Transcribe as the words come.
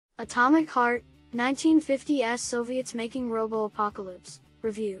Atomic Heart, 1950s Soviets making Robo-Apocalypse.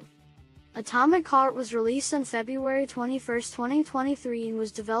 Review. Atomic Heart was released on February 21, 2023 and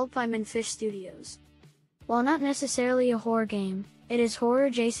was developed by Minfish Studios. While not necessarily a horror game, it is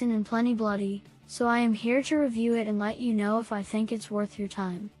horror-adjacent and plenty bloody, so I am here to review it and let you know if I think it's worth your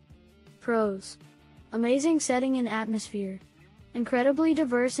time. Pros. Amazing setting and atmosphere. Incredibly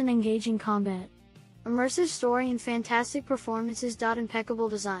diverse and engaging combat. Immersive story and fantastic performances. Impeccable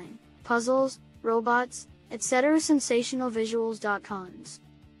design, puzzles, robots, etc. Sensational visuals. Cons.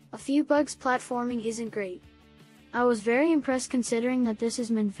 A few bugs. Platforming isn't great. I was very impressed considering that this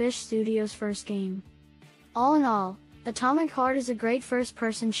is Minfish Studios' first game. All in all, Atomic Heart is a great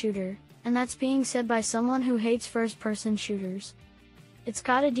first-person shooter, and that's being said by someone who hates first-person shooters. It's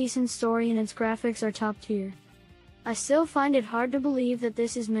got a decent story and its graphics are top tier. I still find it hard to believe that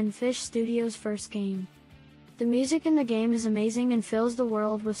this is Minfish Studios' first game. The music in the game is amazing and fills the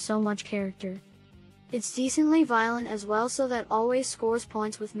world with so much character. It's decently violent as well, so that always scores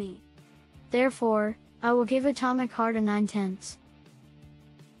points with me. Therefore, I will give Atomic Heart a 9/10.